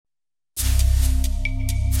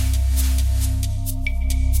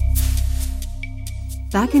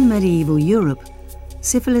Back in medieval Europe,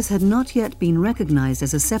 syphilis had not yet been recognized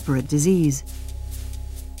as a separate disease.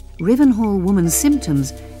 Rivenhall woman's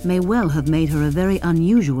symptoms may well have made her a very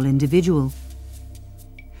unusual individual.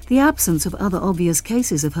 The absence of other obvious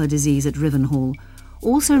cases of her disease at Rivenhall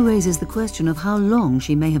also raises the question of how long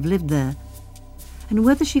she may have lived there, and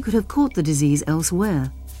whether she could have caught the disease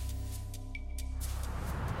elsewhere.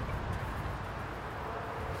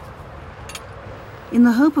 In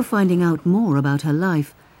the hope of finding out more about her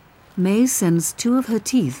life, Mays sends 2 of her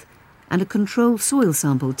teeth and a controlled soil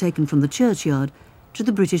sample taken from the churchyard to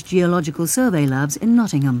the British Geological Survey Labs in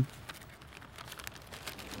Nottingham.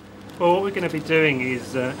 Well, what we're going to be doing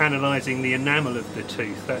is analysing the enamel of the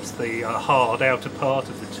tooth. That's the hard outer part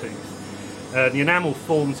of the tooth. The enamel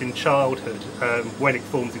forms in childhood. When it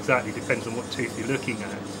forms exactly depends on what tooth you're looking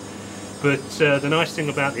at. But the nice thing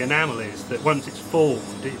about the enamel is that once it's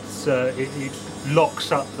formed, it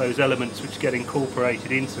locks up those elements which get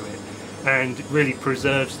incorporated into it and really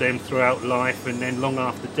preserves them throughout life and then long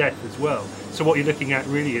after death as well. So what you're looking at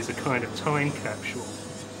really is a kind of time capsule.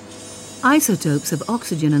 Isotopes of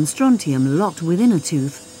oxygen and strontium locked within a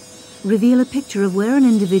tooth reveal a picture of where an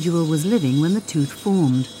individual was living when the tooth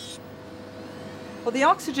formed. Well, the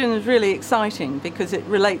oxygen is really exciting because it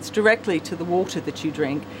relates directly to the water that you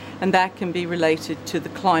drink, and that can be related to the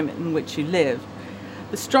climate in which you live.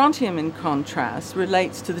 The strontium, in contrast,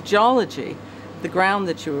 relates to the geology, the ground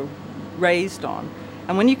that you were raised on.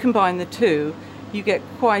 And when you combine the two, you get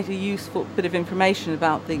quite a useful bit of information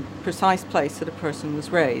about the precise place that a person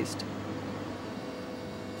was raised.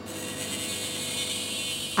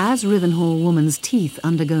 As Rivenhall woman's teeth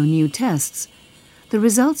undergo new tests, the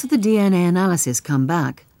results of the DNA analysis come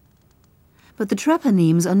back. But the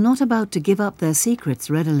Treponemes are not about to give up their secrets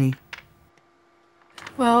readily.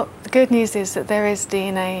 Well, the good news is that there is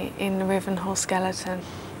DNA in the Rivenhall skeleton.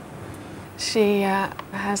 She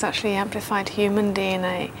has actually amplified human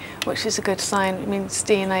DNA, which is a good sign. It means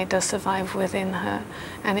DNA does survive within her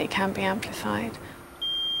and it can be amplified.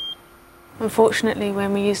 Unfortunately,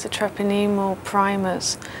 when we use the treponemal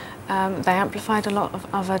primers, they amplified a lot of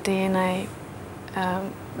other DNA,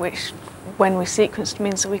 which, when we sequenced,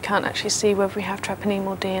 means that we can't actually see whether we have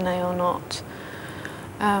treponemal DNA or not.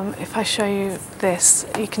 If I show you this,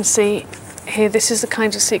 you can see here, this is the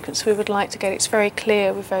kind of sequence we would like to get. It's very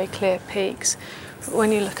clear with very clear peaks. But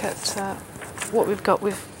when you look at what we've got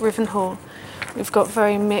with Rivenhall, we've got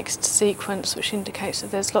very mixed sequence, which indicates that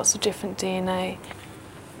there's lots of different DNA.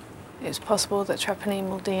 It's possible that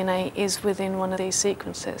treponemal DNA is within one of these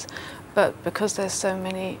sequences, but because there's so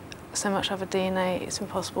much other DNA, it's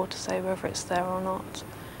impossible to say whether it's there or not.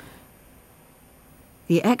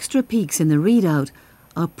 The extra peaks in the readout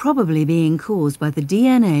are probably being caused by the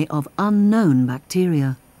DNA of unknown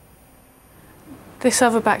bacteria. This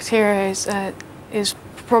other bacteria is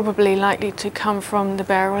probably likely to come from the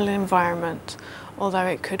burial environment, although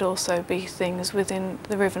it could also be things within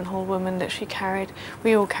the Rivenhall woman that she carried.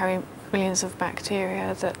 We all carry millions of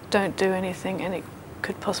bacteria that don't do anything, and it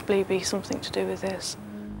could possibly be something to do with this.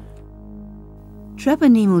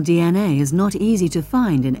 Treponemal DNA is not easy to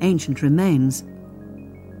find in ancient remains.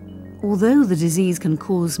 Although the disease can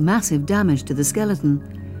cause massive damage to the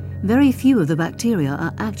skeleton, very few of the bacteria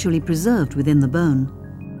are actually preserved within the bone.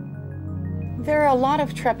 There are a lot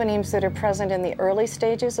of treponemes that are present in the early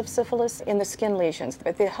stages of syphilis in the skin lesions.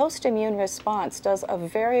 But the host immune response does a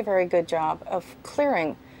very, very good job of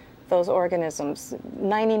clearing those organisms.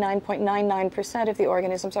 99.99% of the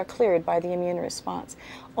organisms are cleared by the immune response.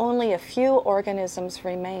 Only a few organisms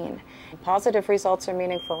remain. Positive results are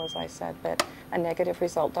meaningful, as I said, but a negative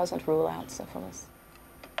result doesn't rule out syphilis.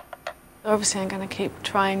 Obviously, I'm going to keep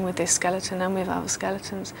trying with this skeleton and with other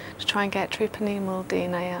skeletons to try and get treponemal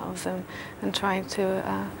DNA out of them and try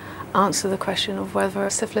to answer the question of whether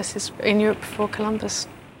syphilis is in Europe before Columbus.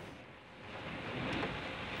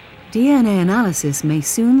 DNA analysis may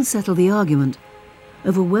soon settle the argument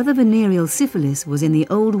over whether venereal syphilis was in the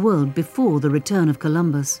Old World before the return of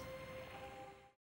Columbus.